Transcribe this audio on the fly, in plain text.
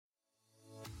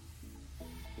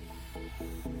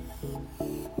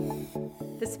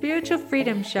the Spiritual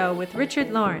Freedom Show with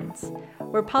Richard Lawrence,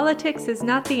 where politics is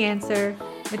not the answer,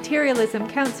 materialism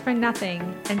counts for nothing,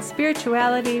 and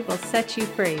spirituality will set you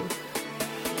free.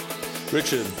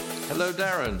 Richard. Hello,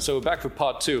 Darren. So we're back for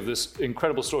part 2 of this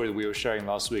incredible story that we were sharing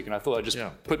last week, and I thought I'd just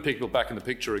put people back in the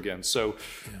picture again. So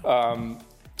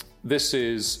this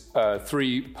is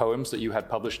 3 poems that you had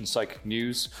published in Psychic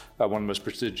News, one of the most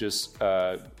prestigious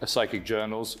psychic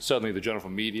journals, certainly the Journal for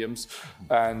Mediums.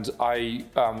 And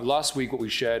last week what we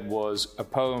shared was a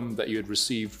poem that you had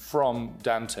received from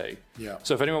Dante. Yeah.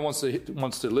 So if anyone wants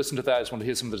to listen to that, I just want to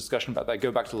hear some of the discussion about that,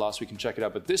 go back to last week and check it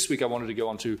out. But this week I wanted to go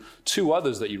on to 2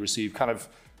 others that you received, kind of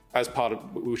as part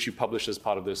of, which you published as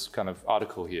part of this kind of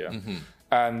article here. Mm-hmm.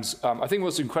 And I think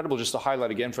what's incredible, just to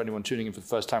highlight again for anyone tuning in for the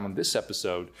first time on this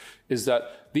episode, is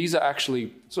that these are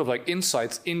actually sort of like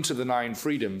insights into the 9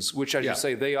 freedoms, which, as you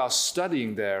say, they are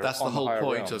studying there. That's the whole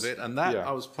point realms. of it, and that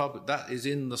that is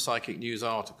in the Psychic News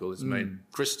article. It's made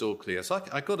crystal clear. So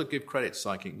I got to give credit to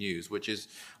Psychic News, which is,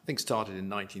 I think, started in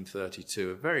 1932,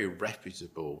 a very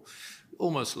reputable,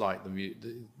 almost like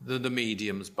the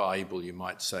medium's Bible, you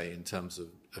might say, in terms of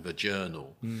a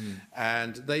journal.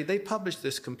 And they published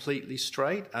this completely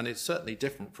straight, and it's certainly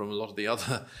different from a lot of the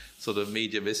other sort of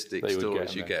mediumistic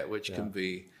stories you get, which can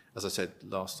be, as I said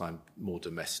last time, more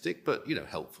domestic, but,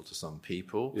 helpful to some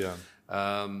people.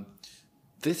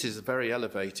 This is very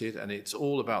elevated, and it's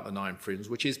all about the 9 freedoms,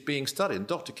 which is being studied. And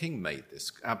Dr. King made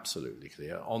this absolutely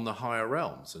clear on the higher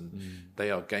realms, and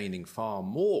they are gaining far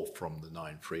more from the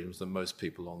 9 freedoms than most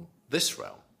people on this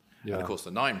realm. And of course,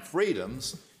 the 9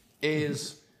 freedoms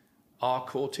is our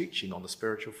core teaching on the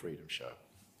Spiritual Freedom Show.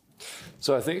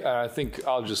 So I think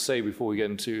I'll just say before we get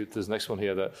into this next one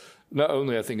here that not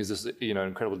only I think is this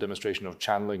incredible demonstration of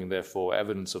channeling and therefore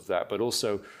evidence of that, but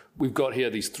also we've got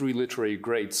here these 3 literary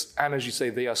greats, and as you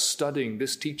say, they are studying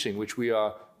this teaching, which we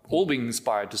are all being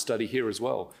inspired to study here as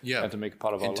well, and to make a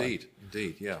part of our life.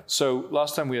 Indeed, yeah. So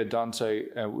last time we had Dante,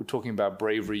 we were talking about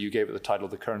bravery. You gave it the title,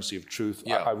 The Currency of Truth.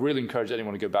 Yeah. I really encourage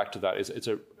anyone to go back to that. It's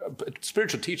a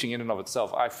spiritual teaching in and of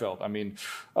itself, I felt. I mean,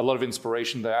 a lot of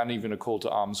inspiration there, and even a call to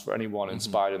arms for anyone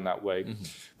inspired in that way.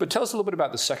 But tell us a little bit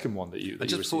about the second one that you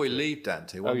just before we leave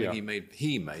Dante, one thing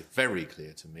he made very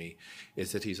clear to me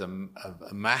is that he's a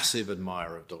massive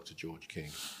admirer of Dr. George King.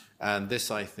 And this,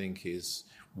 I think, is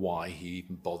why he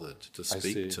even bothered to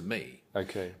speak to me.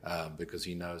 Okay. Because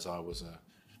he knows I was a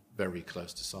very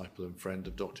close disciple and friend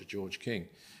of Dr. George King.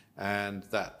 And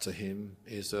that to him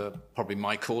is probably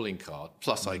my calling card.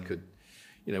 Plus I could,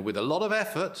 with a lot of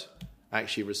effort,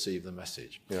 actually receive the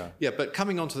message. Yeah, but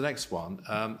coming on to the next one,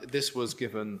 this was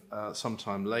given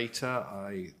sometime later.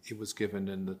 It was given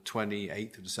in the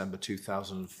 28th of December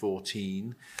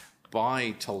 2014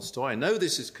 by Tolstoy. I know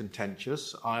this is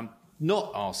contentious. I'm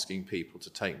not asking people to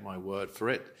take my word for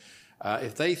it.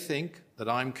 If they think that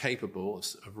I'm capable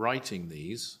of writing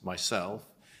these myself,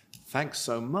 thanks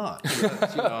so much.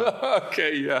 I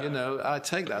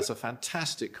take that as a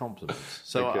fantastic compliment.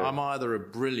 So I'm either a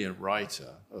brilliant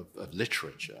writer of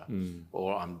literature,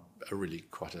 or I'm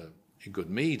quite a good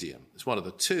medium. It's one of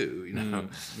the two,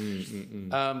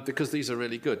 because these are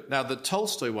really good. Now, the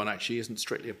Tolstoy one actually isn't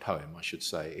strictly a poem, I should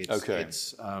say.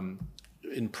 It's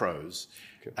in prose.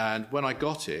 Okay. And when I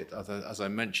got it, as I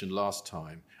mentioned last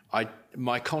time,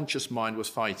 my conscious mind was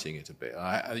fighting it a bit.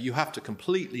 You have to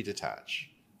completely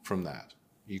detach from that.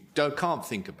 You can't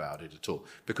think about it at all,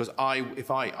 because I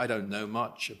don't know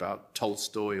much about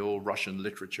Tolstoy or Russian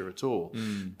literature at all.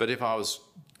 But if I was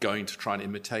going to try and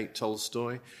imitate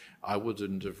Tolstoy, I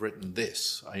wouldn't have written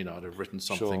this. I'd have written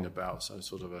something about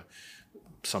sort of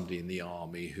somebody in the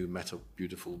army who met a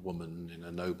beautiful woman in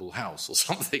a noble house or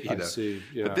something. I see.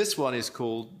 Yeah. But this one is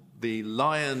called The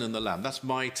Lion and the Lamb. That's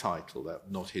my title,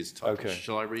 not his title. Okay.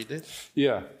 Shall I read it?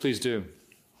 Yeah, please do.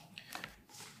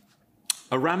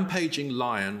 A rampaging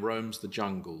lion roams the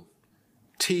jungle,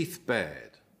 teeth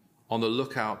bared, on the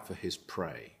lookout for his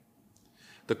prey.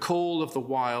 The call of the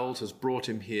wild has brought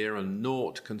him here, and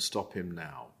naught can stop him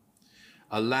now.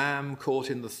 A lamb caught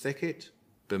in the thicket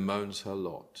bemoans her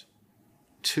lot.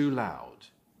 Too loud,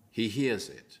 he hears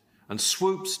it, and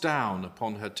swoops down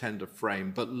upon her tender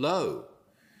frame. But lo,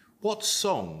 what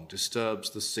song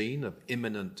disturbs the scene of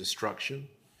imminent destruction?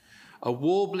 A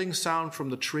warbling sound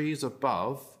from the trees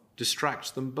above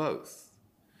distracts them both.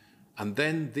 And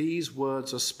then these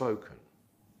words are spoken.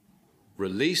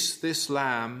 Release this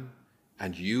lamb,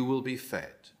 and you will be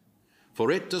fed. For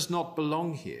it does not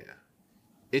belong here.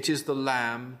 It is the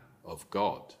Lamb of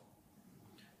God.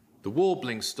 The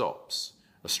warbling stops.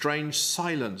 A strange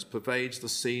silence pervades the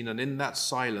scene, and in that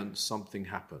silence something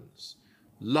happens.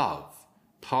 Love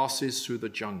passes through the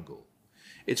jungle.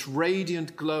 Its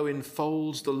radiant glow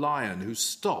enfolds the lion who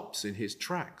stops in his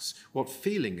tracks. What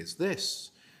feeling is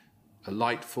this? A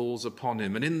light falls upon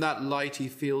him, and in that light he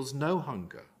feels no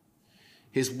hunger.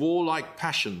 His warlike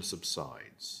passion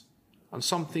subsides, and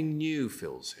something new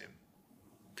fills him.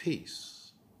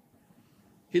 Peace.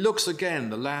 He looks again,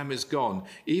 the lamb is gone.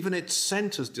 Even its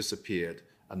scent has disappeared,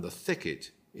 and the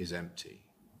thicket is empty.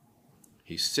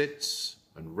 He sits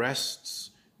and rests,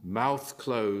 mouth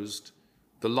closed.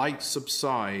 The light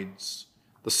subsides.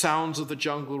 The sounds of the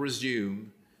jungle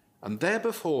resume, and there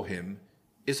before him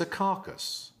is a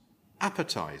carcass,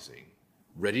 appetizing,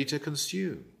 ready to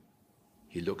consume.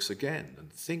 He looks again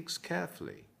and thinks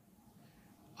carefully.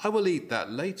 I will eat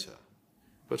that later,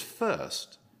 but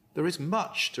first there is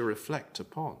much to reflect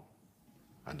upon.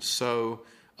 And so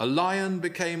a lion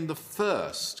became the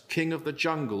first king of the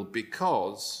jungle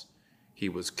because he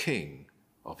was king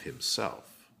of himself.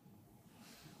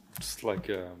 It's like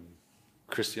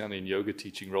Christianity and yoga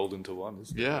teaching rolled into one,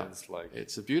 isn't it? Yeah,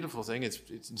 it's a beautiful thing.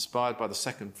 It's inspired by the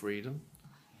second freedom,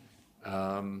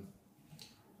 and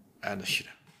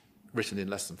written in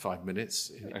less than 5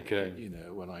 minutes.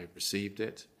 When I received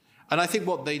it, and I think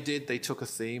what they did, they took a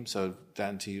theme. So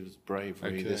Dante was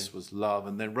bravery, this was love,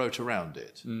 and then wrote around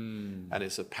it, and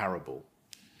it's a parable.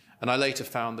 And I later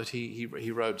found that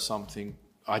he wrote something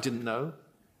I didn't know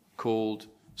called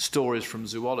Stories from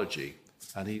Zoology.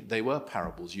 And they were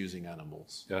parables using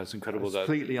animals. Yeah, it's incredible. It's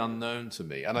completely unknown to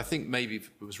me. And I think maybe it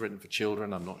was written for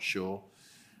children, I'm not sure.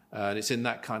 And it's in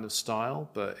that kind of style,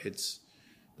 but there's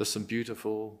some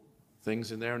beautiful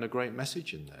things in there and a great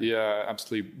message in there. Yeah,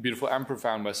 absolutely. Beautiful and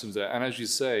profound message there. And as you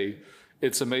say,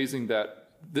 it's amazing that,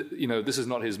 this is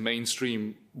not his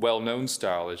mainstream, well-known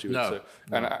style, as you would say.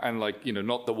 No. And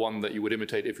not the one that you would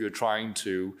imitate if you were trying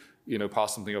to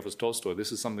pass something off as Tolstoy.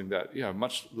 This is something that,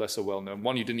 much lesser well-known,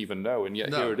 one you didn't even know, and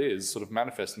yet here it is, sort of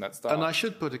manifest in that style. And I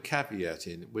should put a caveat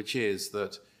in, which is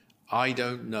that I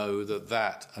don't know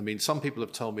some people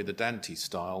have told me the Dante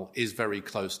style is very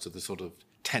close to the sort of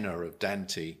tenor of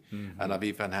Dante, and I've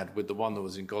even had, with the one that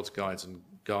was in God's Guides and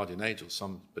Guardian Angels,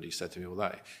 somebody said to me, well,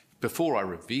 that, before I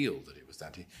revealed that it was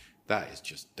Dante, that is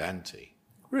just Dante.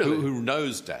 Really? Who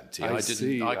knows Dante? I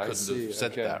couldn't have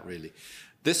said that, really.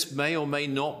 This may or may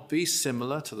not be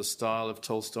similar to the style of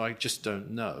Tolstoy, I just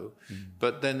don't know.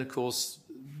 But then, of course,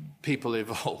 people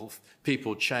evolve,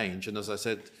 people change. And as I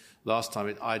said last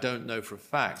time, I don't know for a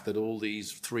fact that all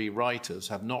these three writers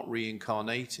have not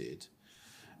reincarnated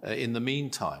in the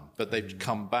meantime, but they've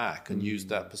come back and used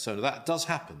that persona. That does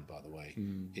happen, by the way,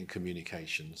 in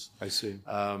communications. I see.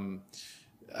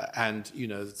 And,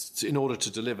 in order to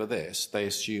deliver this, they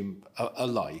assume a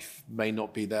life may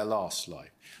not be their last life.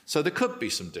 So there could be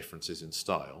some differences in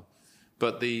style,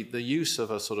 but the use of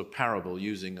a sort of parable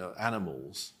using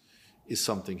animals is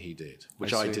something he did,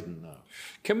 which I didn't know.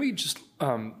 Can we just,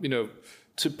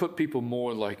 to put people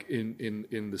more like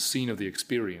in the scene of the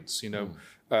experience,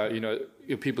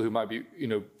 people who might be,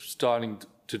 starting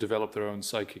to develop their own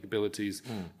psychic abilities,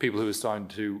 people who are starting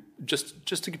to,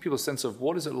 just to give people a sense of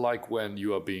what is it like when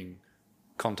you are being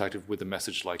contacted with a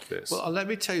message like this? Well, let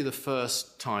me tell you the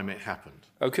first time it happened.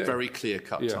 Okay. Very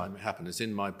clear-cut time it happened. It's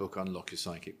in my book, Unlock Your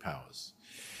Psychic Powers.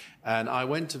 And I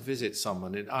went to visit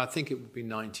someone, I think it would be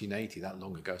 1980, that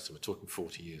long ago, so we're talking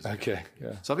 40 years ago. Okay,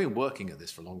 yeah. So I've been working at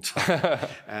this for a long time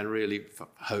and really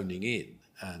honing in.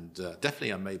 And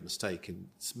definitely I made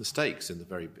mistakes in the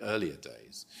very earlier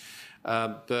days.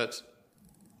 But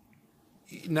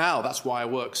now that's why I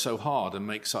work so hard and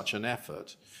make such an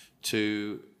effort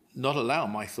to not allow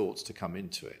my thoughts to come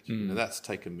into it. That's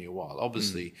taken me a while.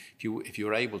 Obviously, if you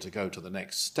were able to go to the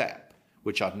next step,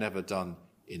 which I've never done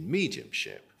in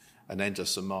mediumship, and enter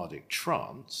samadhic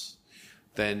trance,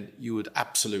 then you would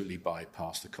absolutely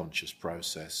bypass the conscious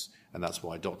process. And that's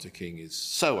why Dr. King is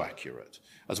so accurate,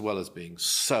 as well as being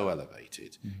so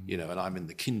elevated. And I'm in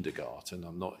the kindergarten.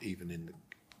 I'm not even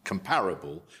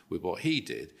comparable with what he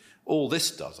did. All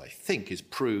this does, I think, is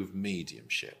prove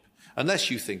mediumship.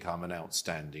 Unless you think I'm an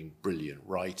outstanding, brilliant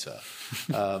writer,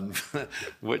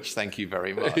 which thank you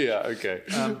very much. Yeah, okay.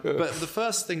 But the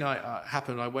first thing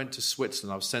happened, I went to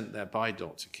Switzerland. I was sent there by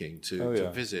Dr. King to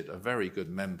visit a very good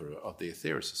member of the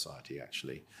Aetherius Society,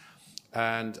 actually.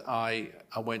 And I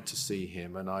went to see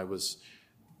him, and I was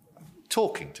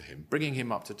talking to him, bringing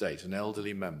him up to date, an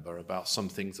elderly member, about some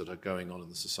things that are going on in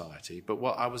the society. But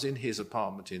I was in his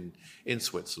apartment in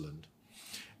Switzerland,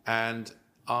 and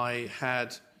I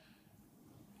had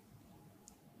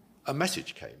a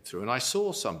message came through, and I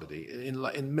saw somebody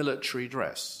in military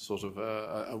dress, sort of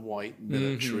a white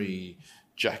military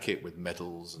jacket with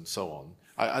medals and so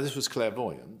on. This was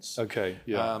clairvoyance. Okay,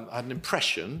 yeah. I had an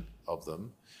impression of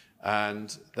them,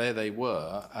 And there they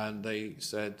were, and they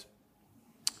said,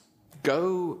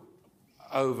 go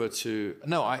over to...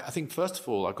 No, I think, first of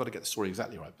all, I've got to get the story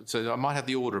exactly right. So I might have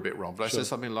the order a bit wrong, but I said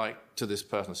something like to this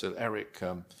person, I said, Eric,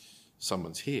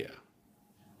 someone's here.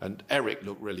 And Eric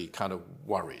looked really kind of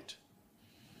worried.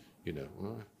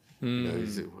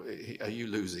 Are you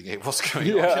losing it? What's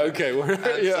going on? Yeah, okay.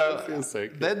 I feel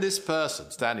sick. Then this person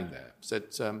standing there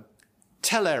said,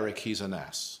 tell Eric he's an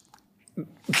ass.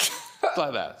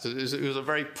 Like that. So it was a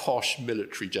very posh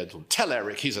military gentleman. Tell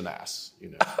Eric he's an ass,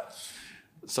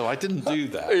 So I didn't do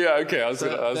that. Yeah, okay. That was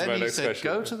then my he next said,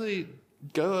 question.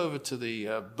 go over to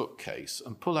the bookcase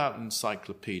and pull out an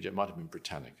encyclopedia. It might have been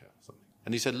Britannica or something.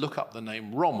 And he said, look up the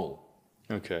name Rommel.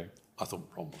 Okay. I thought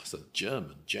Rommel was a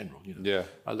German general. Yeah.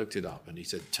 I looked it up, and he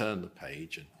said, turn the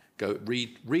page and go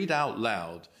read out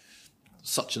loud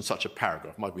such and such a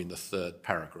paragraph. Might be in the third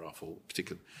paragraph or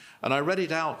particular. And I read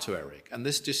it out to Eric, and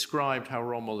this described how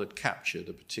Rommel had captured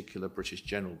a particular British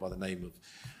general by the name of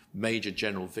Major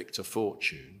General Victor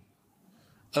Fortune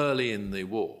early in the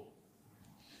war.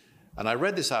 And I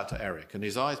read this out to Eric, and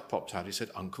his eyes popped out. He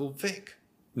said, Uncle Vic.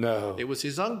 No. It was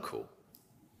his uncle.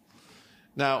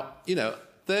 Now,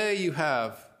 there you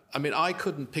have... I mean, I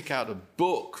couldn't pick out a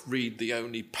book, read the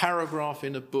only paragraph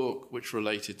in a book which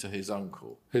related to his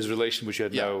uncle. His relation, which you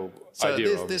had no so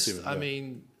idea of.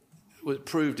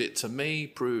 Proved it to me,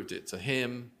 proved it to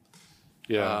him.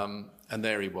 Yeah. And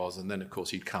there he was. And then, of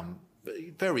course, he'd come...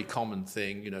 Very common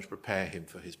thing, to prepare him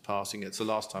for his passing. It's the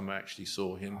last time I actually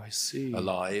saw him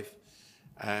alive.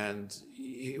 And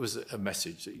it was a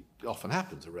message that often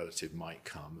happens. A relative might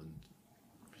come and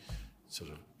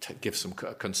sort of give some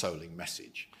consoling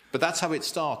message. But that's how it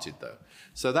started, though.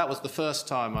 So that was the first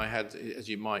time I had, as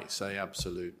you might say,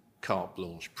 absolute carte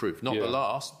blanche proof. Not the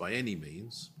last, by any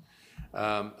means.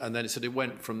 And then it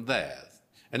went from there.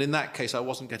 And in that case, I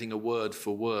wasn't getting a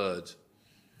word-for-word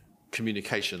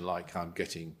communication like I'm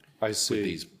getting with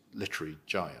these literary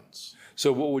giants.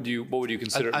 So what would you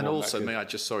consider? And also, may I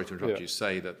just, sorry to interrupt you,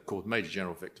 say that, of course, Major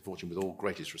General Victor Fortune, with all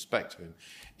greatest respect to him,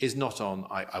 is not on,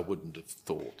 I wouldn't have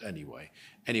thought anyway,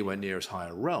 anywhere near as high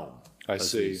a realm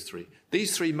as these three.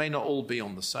 These three may not all be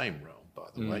on the same realm, by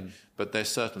the way, but they're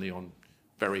certainly on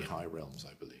very high realms,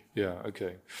 I believe. Yeah,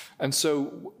 okay. And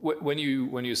so when you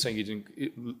were saying you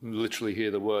didn't literally hear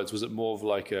the words, was it more of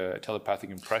like a telepathic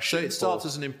impression? So it starts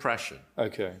as an impression.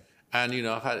 Okay. And,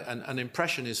 I've had an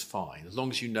impression is fine, as long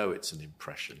as you know it's an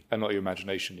impression. And not your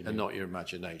imagination. Not your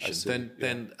imagination.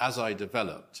 Then as I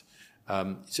developed,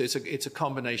 so it's a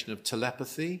combination of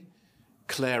telepathy,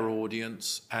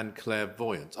 clairaudience, and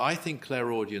clairvoyance. I think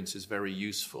clairaudience is very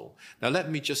useful. Now,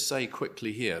 let me just say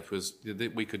quickly here, because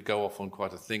we could go off on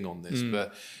quite a thing on this,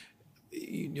 but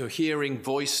hearing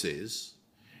voices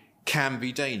can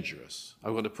be dangerous.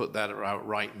 I'm going to put that out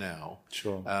right now.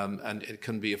 Sure. And it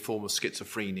can be a form of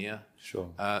schizophrenia. Sure.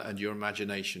 And your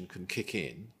imagination can kick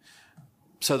in.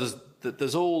 So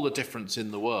there's all the difference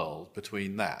in the world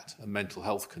between that, a mental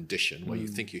health condition where you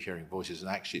think you're hearing voices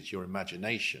and actually it's your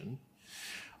imagination.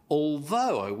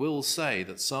 Although I will say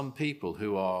that some people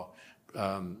who are,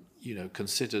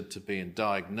 considered to be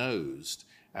diagnosed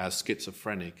as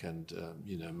schizophrenic and,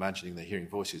 imagining they're hearing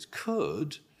voices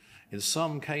could, in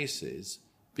some cases,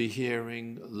 be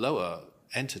hearing lower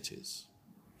entities.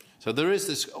 So there is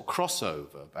this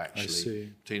crossover,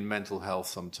 actually, between mental health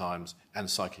sometimes and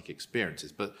psychic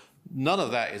experiences. But none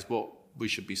of that is what we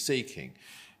should be seeking.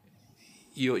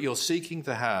 You're seeking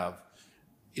to have,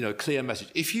 a clear message.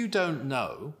 If you don't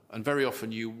know, and very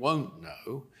often you won't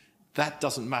know, that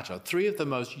doesn't matter. 3 of the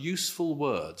most useful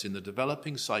words in the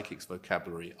developing psychic's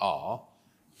vocabulary are,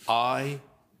 I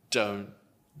don't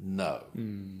know.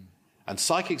 And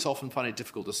psychics often find it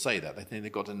difficult to say that. They think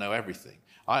they've got to know everything.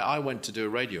 I went to do a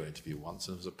radio interview once,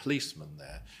 and there was a policeman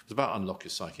there. It was about unlock your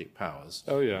psychic powers.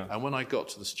 Oh, yeah. And when I got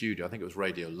to the studio, I think it was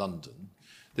Radio London,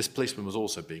 this policeman was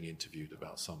also being interviewed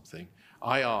about something.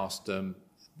 I asked,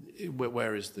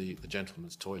 where is the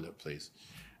gentleman's toilet, please?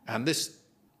 And this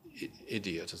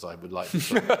idiot, as I would like to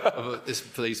say, this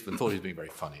policeman thought he was being very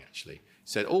funny, actually.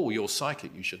 Said, you're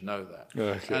psychic, you should know that.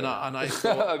 Okay. And I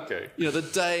thought, okay. The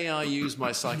day I use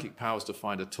my psychic powers to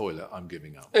find a toilet, I'm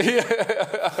giving up.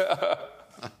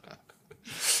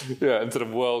 Yeah, instead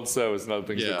of world service and other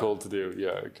things you're called to do.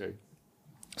 Yeah, okay.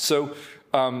 So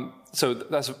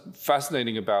that's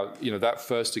fascinating about, that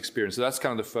first experience. So that's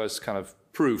kind of the first kind of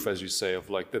proof, as you say, of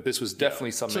like that this was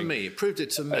definitely something. To me, it proved it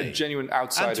to me. A genuine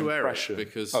outside and to impression. Eric,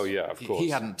 because of course. He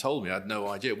hadn't told me. I had no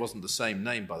idea. It wasn't the same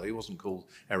name, by the way. He wasn't called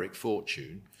Eric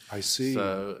Fortune. I see.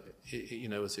 So,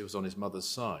 it was on his mother's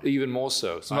side. Even more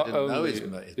so. So I didn't know his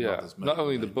mother's name. Not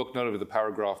only the book, not only the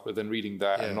paragraph, but then reading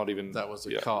that and not even... That was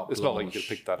a carte It's not like you could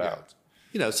pick that out.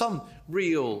 Some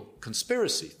real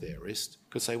conspiracy theorist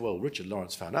could say, well, Richard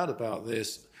Lawrence found out about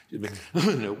this,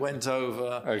 went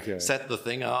over, set the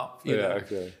thing up.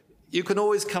 You can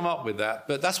always come up with that,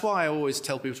 but that's why I always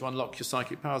tell people to unlock your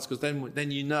psychic powers, because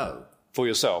then you know. For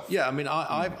yourself? Yeah, I mean,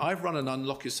 I've run an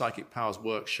Unlock Your Psychic Powers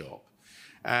workshop,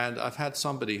 and I've had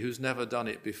somebody who's never done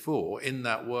it before in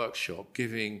that workshop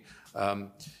giving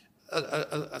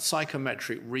a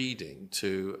psychometric reading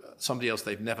to somebody else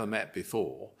they've never met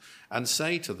before and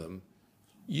say to them,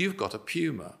 you've got a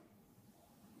puma.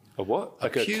 A what?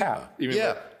 Like a puma.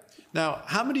 cat? Now,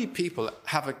 how many people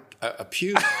have a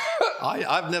puma?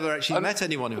 I've never actually met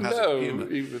anyone who has a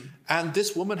puma. And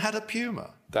this woman had a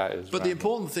puma. That is But the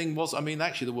important thing was,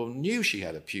 actually the woman knew she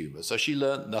had a puma, so she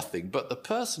learnt nothing. But the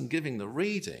person giving the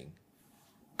reading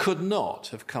could not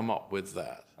have come up with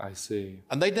that. I see.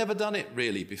 And they'd never done it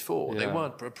really before. They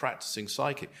weren't practising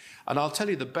psychic. And I'll tell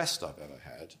you the best I've ever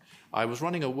had. I was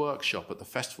running a workshop at the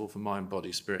Festival for Mind,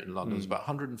 Body, Spirit in London. There was about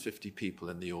 150 people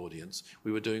in the audience.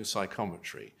 We were doing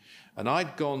psychometry. And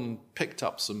I'd picked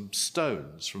up some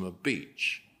stones from a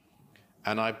beach,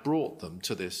 and I brought them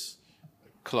to this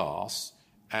class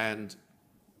and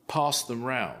passed them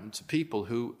round to people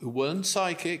who weren't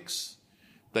psychics.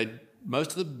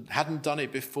 Most of them hadn't done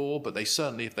it before, but they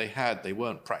certainly, if they had, they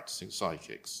weren't practising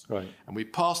psychics. Right. And we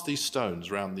passed these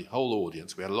stones around the whole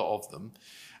audience. We had a lot of them.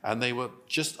 And they were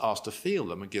just asked to feel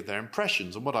them and give their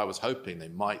impressions. And what I was hoping they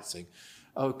might think,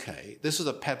 okay, this is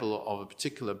a pebble of a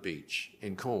particular beach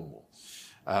in Cornwall.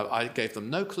 I gave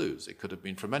them no clues. It could have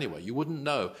been from anywhere. You wouldn't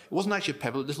know. It wasn't actually a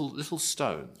pebble, little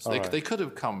stones. They could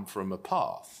have come from a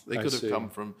path. They could have come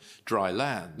from dry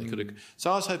land. They could have.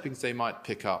 So I was hoping they might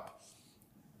pick up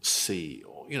sea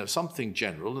or something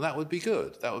general, and that would be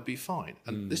good. That would be fine.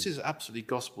 And this is absolutely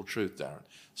gospel truth, Darren.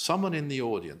 Someone in the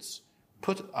audience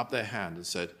put up their hand and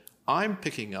said, I'm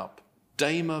picking up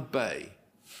Damer Bay.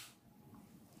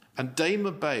 And Damer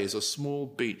Bay is a small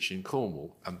beach in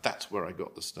Cornwall, and that's where I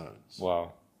got the stones.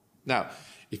 Wow. Now,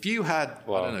 if you had,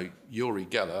 I don't know, Uri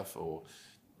Geller or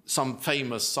some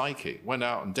famous psychic went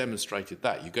out and demonstrated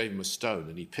that, you gave him a stone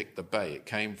and he picked the bay it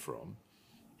came from,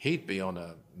 he'd be on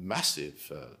a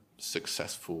massive,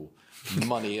 successful,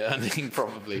 money-earning,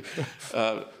 probably,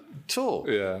 tour.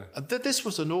 Yeah. This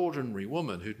was an ordinary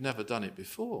woman who'd never done it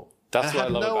before. That's what I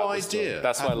love about the story.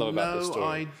 That's what I love about the story. No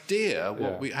idea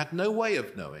what we had no way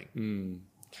of knowing.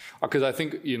 Because I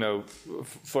think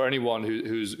for anyone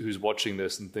who's watching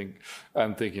this and think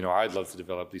I'd love to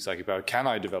develop these psychic powers. Can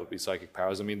I develop these psychic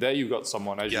powers? I mean, there you've got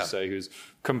someone, as you say, who's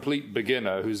complete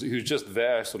beginner, who's just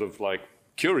there, sort of like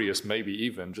curious, maybe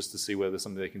even just to see whether there's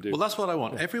something they can do. Well, that's what I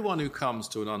want. Everyone who comes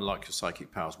to an Unlock Your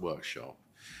Psychic Powers workshop,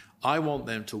 I want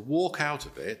them to walk out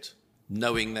of it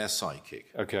knowing they're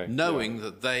psychic, knowing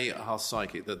that they are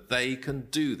psychic, that they can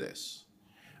do this.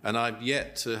 And I've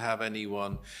yet to have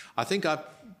anyone... I think I've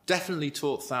definitely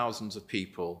taught thousands of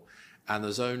people, and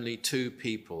there's only 2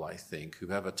 people, I think,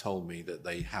 who've ever told me that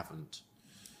they haven't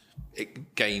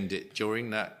gained it during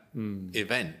that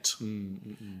event.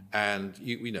 And,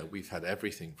 we've had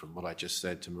everything from what I just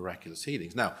said to miraculous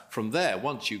healings. Now, from there,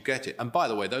 once you get it... And by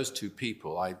the way, those 2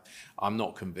 people, I'm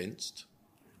not convinced.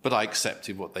 But I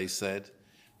accepted what they said.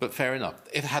 But fair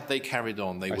enough. Had they carried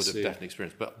on, they would have definitely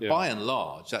experienced. But by and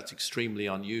large, that's extremely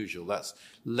unusual. That's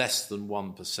less than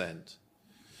 1%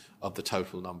 of the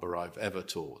total number I've ever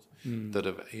taught. That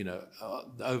have,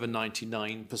 over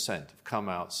 99% have come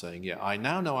out saying, I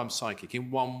now know I'm psychic in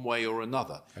one way or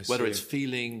another. Whether it's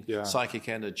feeling psychic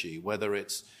energy, whether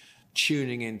it's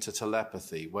tuning into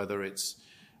telepathy, whether it's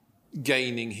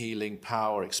gaining healing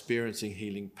power, experiencing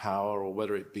healing power, or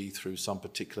whether it be through some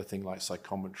particular thing like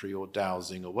psychometry or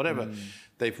dowsing or whatever,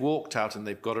 they've walked out and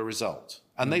they've got a result.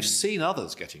 And they've seen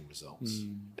others getting results.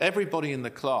 Everybody in the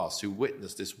class who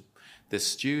witnessed this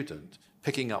student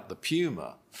picking up the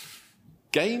puma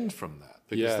gained from that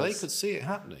because they could see it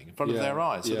happening in front of their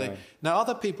eyes. So now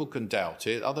other people can doubt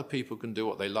it, other people can do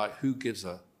what they like. Who gives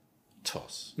a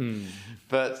toss?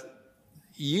 But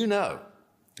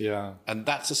and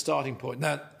that's a starting point.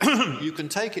 Now, you can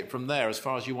take it from there as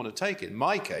far as you want to take it. In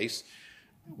my case,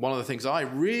 one of the things I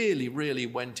really, really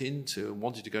went into and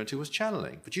wanted to go into was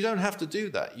channeling. But you don't have to do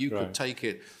that. You could take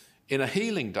it in a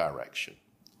healing direction.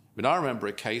 I mean, I remember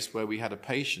a case where we had a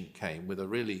patient came with a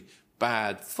really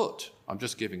bad foot. I'm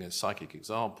just giving a psychic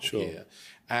example here.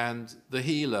 And the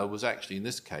healer was actually, in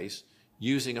this case,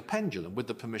 using a pendulum with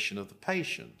the permission of the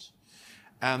patient.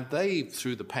 And they,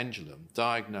 through the pendulum,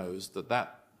 diagnosed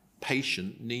that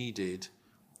patient needed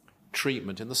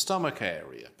treatment in the stomach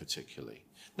area, particularly.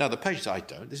 Now, the patient said, I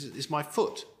don't. This is my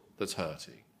foot that's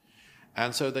hurting.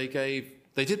 And so they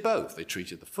did both. They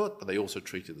treated the foot, but they also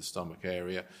treated the stomach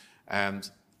area. And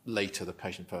later, the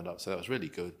patient phoned up and said, that was really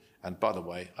good. And by the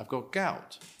way, I've got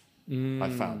gout, I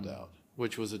found out,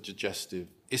 which was a digestive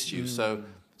issue. So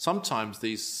sometimes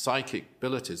these psychic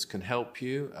abilities can help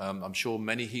you. I'm sure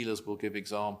many healers will give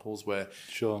examples where,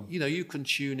 you can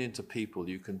tune into people,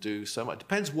 you can do so much. It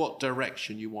depends what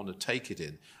direction you want to take it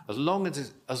in, as long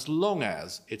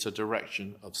as it's a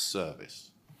direction of service.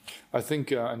 I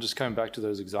think, and just coming back to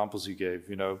those examples you gave,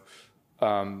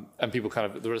 and people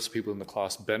the rest of the people in the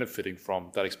class benefiting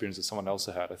from that experience that someone else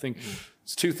had. I think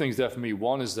it's two things there for me.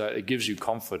 One is that it gives you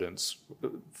confidence.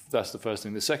 That's the first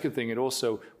thing. The second thing, it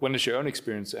also, when it's your own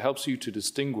experience, it helps you to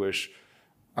distinguish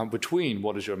between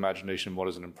what is your imagination and what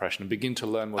is an impression, and begin to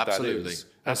learn what that is.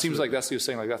 And it seems like that's what you're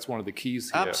saying, that's one of the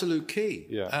keys here. Absolute key.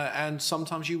 Yeah. And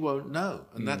sometimes you won't know,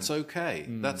 and that's okay.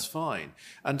 That's fine.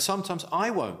 And sometimes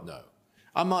I won't know.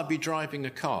 I might be driving a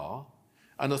car,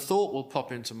 and a thought will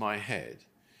pop into my head,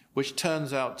 which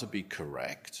turns out to be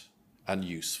correct and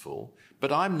useful,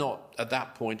 but I'm not at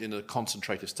that point in a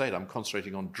concentrative state. I'm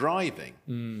concentrating on driving.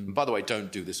 And by the way,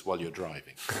 don't do this while you're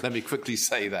driving. Let me quickly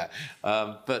say that.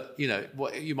 But,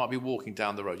 you might be walking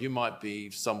down the road. You might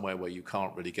be somewhere where you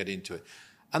can't really get into it.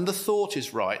 And the thought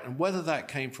is right. And whether that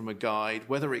came from a guide,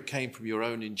 whether it came from your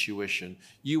own intuition,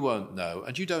 you won't know.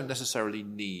 And you don't necessarily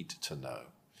need to know.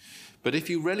 But if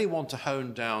you really want to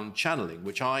hone down channeling,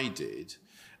 which I did,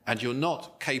 and you're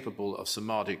not capable of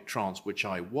samadhic trance, which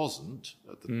I wasn't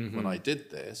when I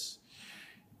did this,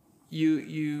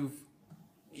 you've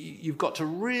got to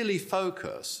really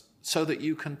focus so that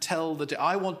you can tell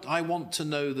I want to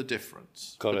know the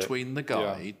difference between the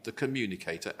guide, the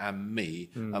communicator, and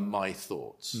me and my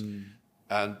thoughts.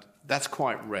 And that's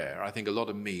quite rare. I think a lot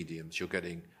of mediums, you're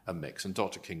getting a mix, and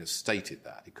Dr. King has stated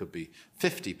that. It could be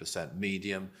 50%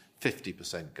 medium,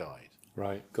 50% guide.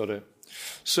 Right, got it.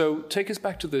 So take us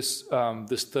back to this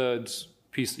this third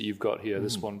piece that you've got here,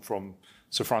 this one from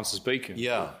Sir Francis Bacon.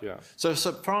 Yeah. So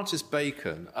Sir Francis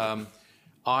Bacon,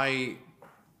 I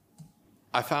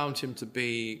found him to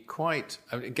be quite,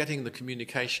 getting the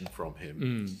communication from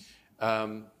him,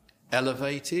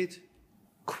 elevated,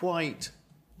 quite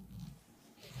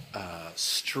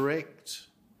strict,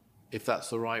 if that's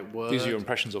the right word. These are your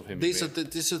impressions of him? These are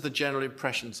the general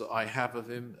impressions that I have of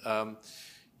him.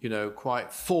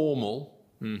 Quite formal,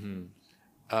 and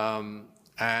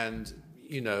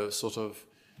sort of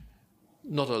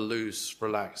not a loose,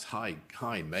 relaxed, hi,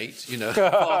 mate.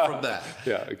 Far from that.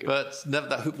 Yeah. Okay. But never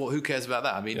that. Who cares about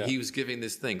that? I mean, he was giving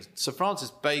this thing. Sir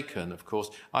Francis Bacon, of course.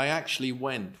 I actually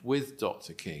went with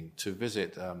Dr. King to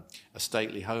visit a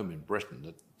stately home in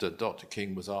Britain that Dr.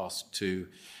 King was asked to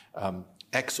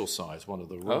exorcise one of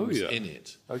the rooms in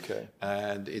it. Okay.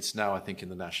 And it's now, I think, in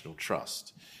the National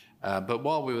Trust. But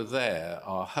while we were there,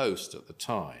 our host at the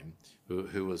time,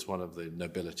 who was one of the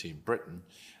nobility in Britain,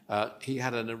 he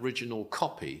had an original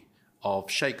copy of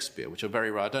Shakespeare, which are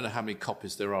very rare. I don't know how many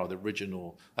copies there are of the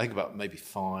original. I think about maybe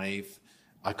 5.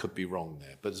 I could be wrong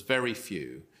there, but it's very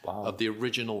few of the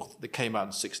original that came out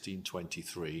in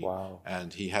 1623. Wow.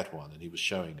 And he had one, and he was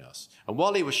showing us. And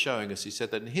while he was showing us, he said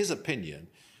that in his opinion,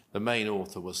 the main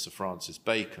author was Sir Francis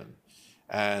Bacon.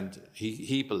 And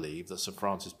he believed that Sir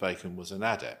Francis Bacon was an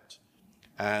adept.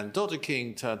 And Dr.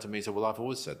 King turned to me and said, well, I've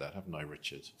always said that, haven't I,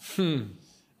 Richard?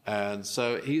 And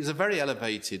so he's a very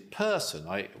elevated person.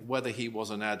 Whether he was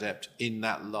an adept in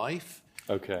that life,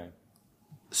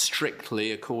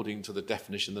 strictly according to the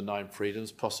definition of the 9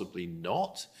 freedoms, possibly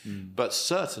not. But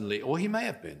certainly, or he may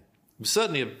have been,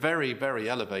 certainly a very, very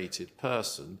elevated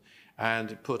person,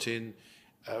 and put in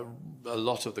a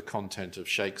lot of the content of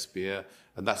Shakespeare,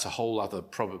 and that's a whole other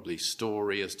probably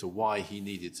story as to why he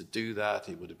needed to do that.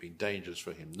 It would have been dangerous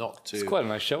for him not to. It's quite a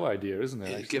nice show idea, isn't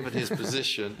it? Given his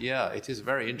position, it is a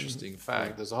very interesting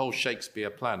fact. There's a whole Shakespeare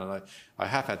plan, and I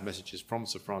have had messages from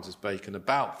Sir Francis Bacon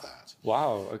about that.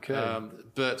 Wow, okay.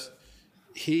 But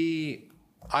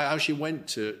I actually went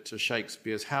to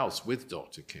Shakespeare's house with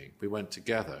Dr. King. We went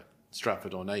together,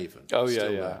 Stratford-on-Avon. Oh,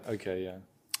 yeah. Okay, yeah.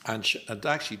 And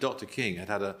actually, Dr. King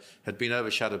had been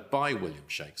overshadowed by William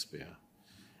Shakespeare,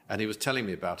 and he was telling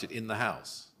me about it in the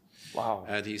house. Wow!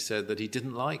 And he said that he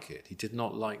didn't like it. He did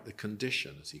not like the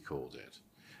condition, as he called it.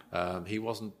 He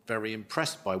wasn't very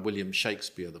impressed by William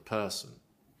Shakespeare, the person,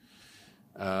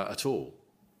 at all.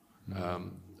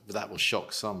 that will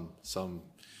shock some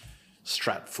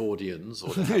Stratfordians.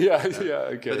 Or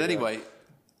okay. But anyway,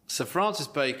 Sir Francis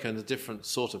Bacon, a different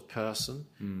sort of person.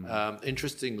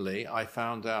 Interestingly, I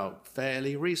found out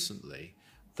fairly recently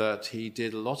that he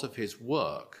did a lot of his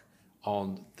work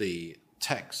on the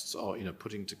texts, or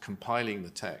compiling the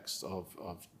texts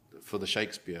for the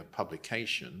Shakespeare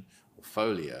publication or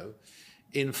folio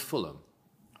in Fulham.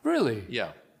 Really?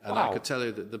 Yeah, and wow. I could tell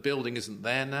you that the building isn't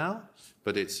there now,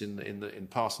 but it's in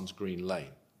Parsons Green Lane.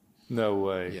 No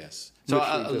way. Yes. So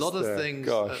a lot of things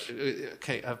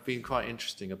have been quite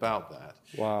interesting about that.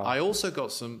 Wow. I also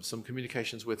got some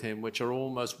communications with him which are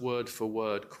almost word for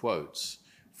word quotes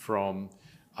from,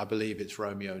 I believe it's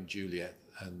Romeo and Juliet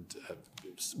and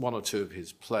one or two of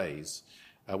his plays,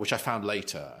 which I found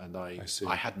later, and I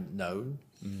hadn't known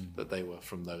that they were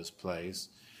from those plays.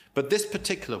 But this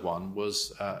particular one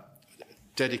was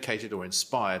dedicated or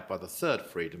inspired by the third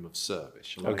freedom of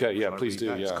service. Please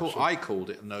do. I called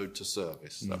it An Ode to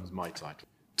Service. That was my title.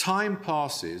 Time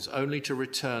passes only to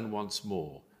return once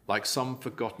more, like some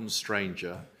forgotten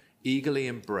stranger, eagerly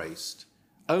embraced,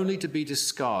 only to be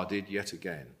discarded yet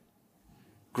again.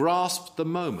 Grasp the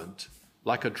moment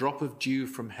like a drop of dew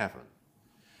from heaven.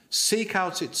 Seek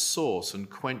out its source and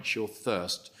quench your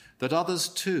thirst, that others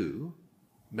too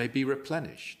may be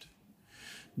replenished.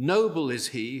 Noble is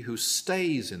he who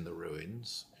stays in the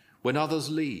ruins when others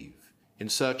leave in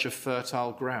search of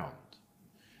fertile ground.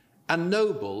 And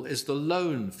noble is the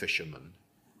lone fisherman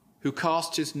who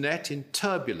casts his net in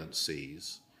turbulent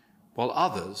seas while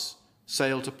others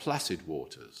sail to placid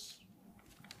waters.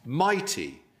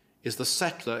 Mighty is the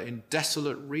settler in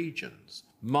desolate regions,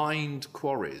 mined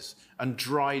quarries and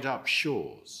dried up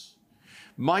shores.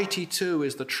 Mighty too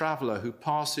is the traveller who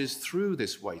passes through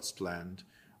this wasteland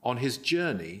on his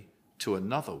journey to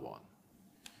another one.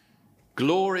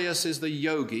 Glorious is the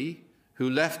yogi who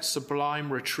left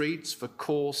sublime retreats for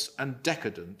coarse and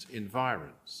decadent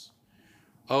environs.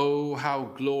 Oh, how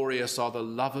glorious are the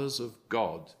lovers of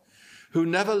God who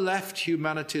never left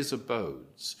humanity's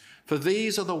abodes, for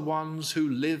these are the ones who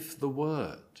live the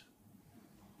word.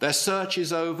 Their search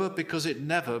is over because it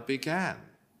never began,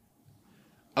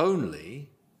 only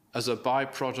as a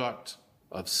byproduct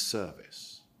of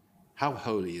service. How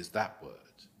holy is that word,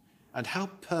 and how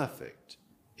perfect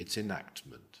its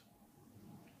enactment.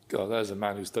 God, there's a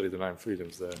man who studied the 9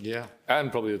 freedoms there. Yeah. And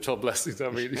probably the 12 blessings. I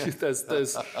mean,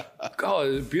 there's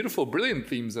God, beautiful, brilliant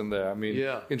themes in there. I mean,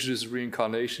 introduces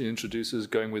reincarnation, introduces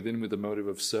going within with the motive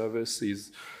of service.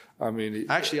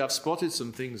 Actually, I've spotted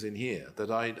some things in here that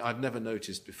I've never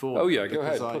noticed before. Oh, yeah, go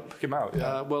ahead. Pick him out.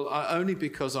 Yeah. Only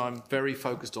because I'm very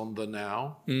focused on the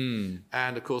now.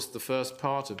 And, of course, the first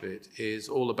part of it is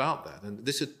all about that. And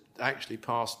this had actually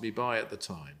passed me by at the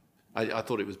time. I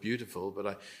thought it was beautiful,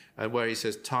 but where he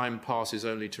says, time passes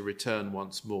only to return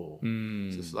once more.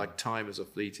 So it's like time is a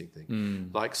fleeting thing.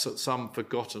 Like some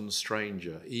forgotten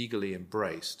stranger, eagerly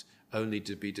embraced, only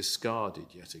to be discarded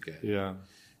yet again. Yeah.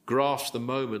 Grasp the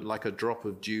moment like a drop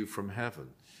of dew from heaven.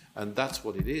 And that's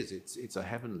what it is. It's a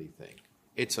heavenly thing.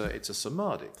 It's a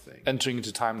samadhic thing. Entering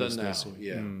into timelessness. The now,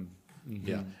 yeah.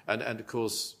 Yeah. And of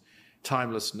course,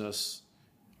 timelessness...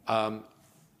 I'll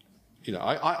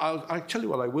tell you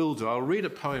what I will do. I'll read a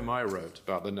poem I wrote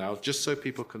about the now, just so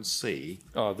people can see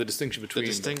the distinction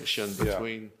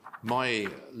between my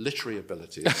literary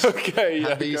abilities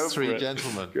and these three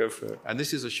gentlemen. Go for it. And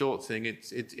this is a short thing.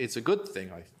 It's a good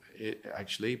thing,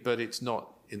 actually, but it's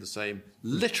not in the same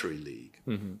literary league.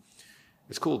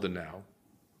 It's called the now.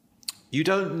 You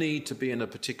don't need to be in a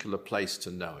particular place to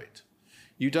know it.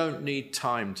 You don't need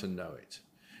time to know it.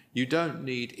 You don't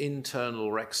need internal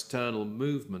or external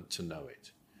movement to know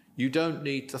it. You don't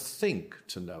need to think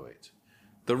to know it.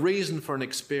 The reason for an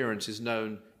experience is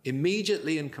known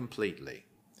immediately and completely.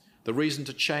 The reason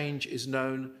to change is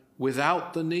known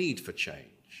without the need for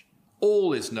change.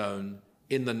 All is known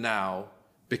in the now,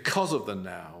 because of the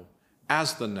now,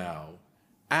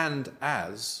 and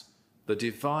as the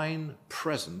divine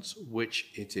presence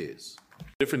which it is.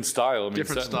 Different style.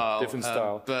 Different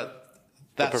style. But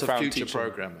that's a future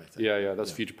program, I think. Yeah,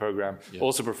 that's a future program. Yeah.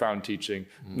 Also profound teaching.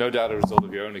 No doubt a result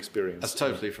of your own experience. That's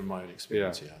totally from my own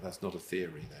experience, yeah. That's not a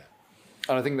theory there.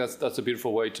 And I think that's a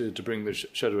beautiful way to bring the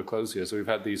show to a close here. So we've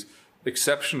had these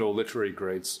exceptional literary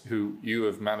greats who you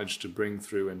have managed to bring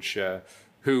through and share,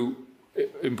 who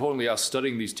importantly are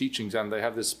studying these teachings, and they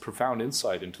have this profound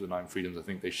insight into the 9 freedoms I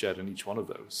think they shared in each one of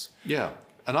those. Yeah.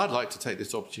 And I'd like to take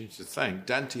this opportunity to thank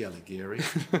Dante Alighieri,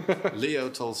 Leo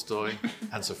Tolstoy,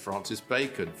 and Sir Francis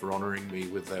Bacon for honouring me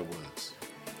with their words.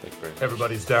 Thank you very much.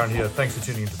 Everybody's down here. Thanks for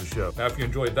tuning into the show. Now, if you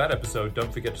enjoyed that episode,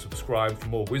 don't forget to subscribe for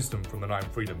more wisdom from the 9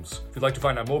 Freedoms. If you'd like to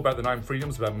find out more about the 9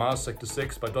 Freedoms, about Mars Sector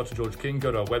 6 by Dr. George King,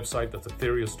 go to our website, that's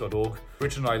aetherius.org.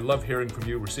 Richard and I love hearing from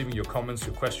you, receiving your comments,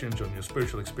 your questions on your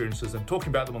spiritual experiences, and talking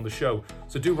about them on the show.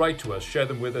 So do write to us, share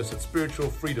them with us at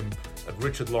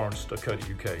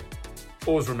spiritualfreedom@richardlawrence.co.uk.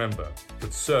 Always remember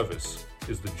that service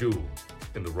is the jewel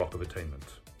in the rock of attainment.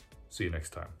 See you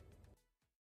next time.